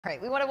All right,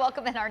 we want to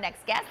welcome in our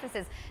next guest. This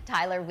is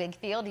Tyler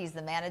Wigfield. He's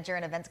the manager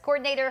and events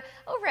coordinator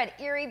over at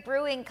Erie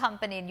Brewing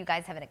Company, and you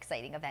guys have an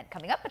exciting event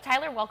coming up. But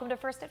Tyler, welcome to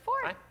First at 4.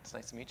 Hi, it's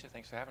nice to meet you.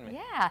 Thanks for having me.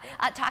 Yeah,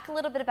 talk a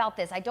little bit about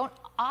this. I don't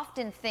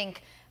often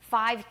think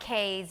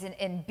 5Ks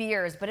and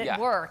beers, but it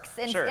works.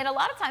 And, sure. And a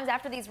lot of times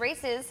after these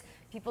races,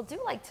 people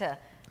do like to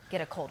get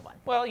a cold one.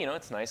 Well,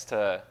 it's nice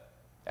to,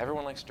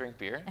 everyone likes to drink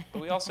beer,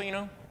 but we also,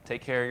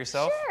 take care of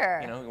yourself.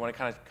 Sure. We want to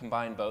kind of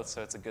combine both,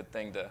 so it's a good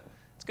thing to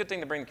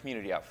bring the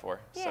community out for.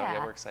 Yeah. So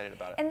yeah, we're excited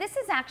about it. And this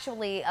is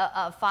actually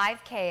a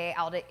 5K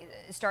out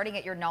starting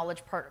at your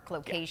Knowledge Park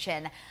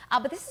location,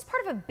 but this is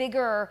part of a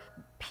bigger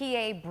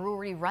PA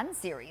brewery run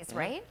series,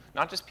 right?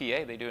 Not just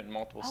PA, they do it in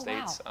multiple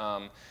states.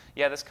 Wow.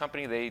 Yeah, this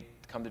company, they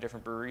come to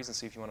different breweries and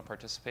see if you want to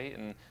participate,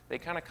 and they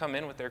kind of come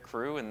in with their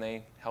crew and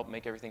they help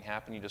make everything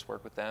happen. You just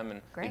work with them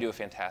and they do a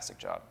fantastic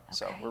job. Okay.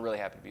 So we're really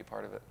happy to be a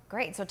part of it.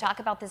 Great. So talk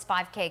about this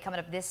 5K coming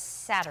up this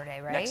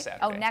Saturday, right? Next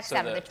Saturday. Oh, next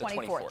Saturday, the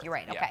 24th. You're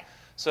right. Yeah. Okay.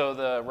 So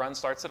the run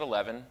starts at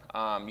 11.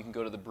 You can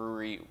go to the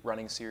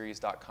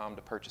breweryrunningseries.com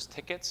to purchase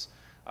tickets.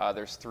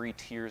 There's 3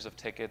 tiers of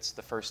tickets.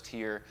 The first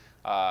tier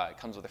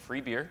comes with a free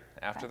beer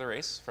after the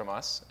race from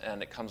us,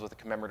 and it comes with a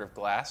commemorative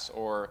glass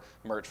or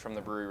merch from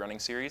the Brewery Running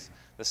Series.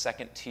 The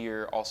second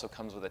tier also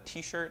comes with a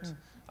t-shirt,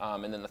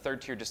 and then the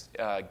third tier just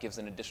gives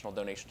an additional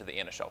donation to the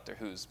Anna Shelter,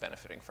 who's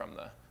benefiting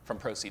from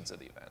proceeds of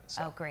the event.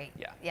 So, oh, great.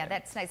 Yeah,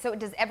 that's nice. So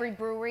does every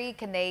brewery,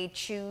 can they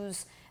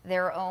choose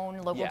their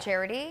own local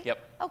charity?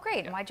 Yep. Oh,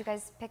 great. And why'd you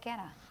guys pick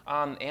Anna?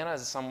 Anna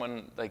is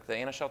someone, like the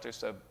Anna Shelter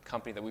is a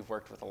company that we've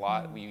worked with a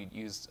lot. We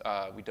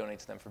donate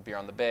to them for Beer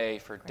on the Bay,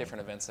 for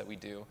different events that we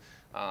do.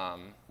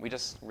 We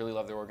just really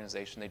love their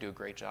organization. They do a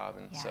great job.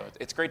 And so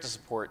it's great to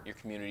support your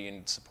community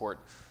and support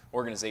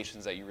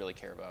organizations that you really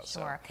care about.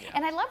 Sure. So, yeah.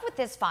 And I love with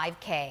this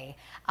 5K,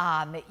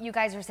 you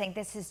guys are saying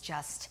this is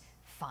just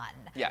fun.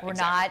 Yeah, We're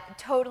exactly. not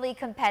totally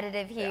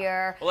competitive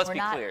here. Well, let's be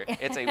clear.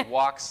 It's a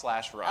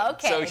walk/run.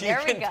 Okay, so you there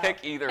we can go.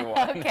 pick either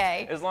one.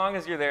 Okay. As long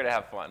as you're there to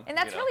have fun. And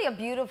that's really a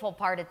beautiful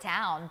part of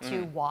town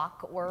to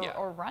walk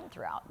or run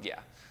throughout. Yeah.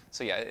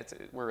 So yeah,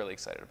 we're really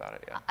excited about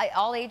it. Yeah.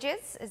 All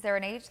ages? Is there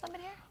an age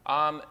limit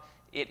here?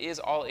 It is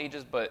all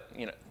ages, but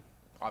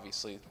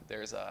obviously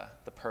there's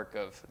the perk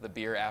of the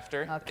beer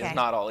after. Okay. It's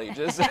not all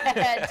ages.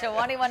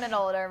 21 and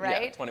older,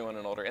 right? Yeah, 21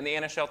 and older. And the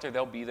Anna Shelter,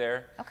 they'll be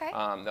there. Okay.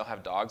 They'll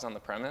have dogs on the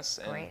premise.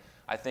 And Great.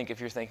 I think if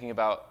you're thinking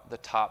about the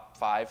top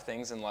 5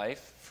 things in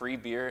life, free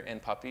beer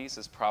and puppies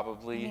is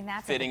probably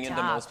fitting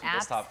into most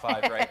people's top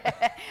 5,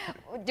 right?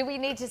 Do we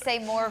need to say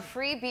more?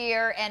 Free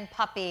beer and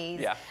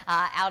puppies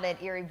out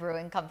at Erie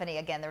Brewing Company.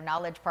 Again, their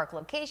Knowledge Park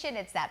location.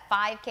 It's that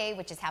 5K,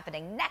 which is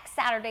happening next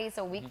Saturday,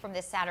 so a week from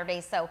this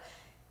Saturday. So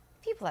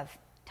people have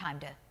time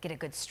to get a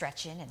good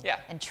stretch in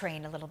and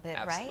train a little bit,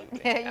 right?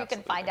 You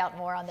can find out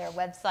more on their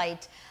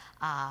website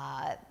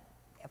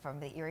from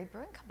the Erie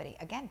Brewing Company.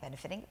 Again,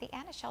 benefiting the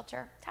Anna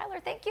Shelter. Tyler,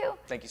 thank you.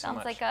 Thank you so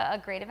much. Sounds like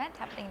a great event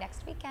happening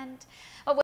next weekend.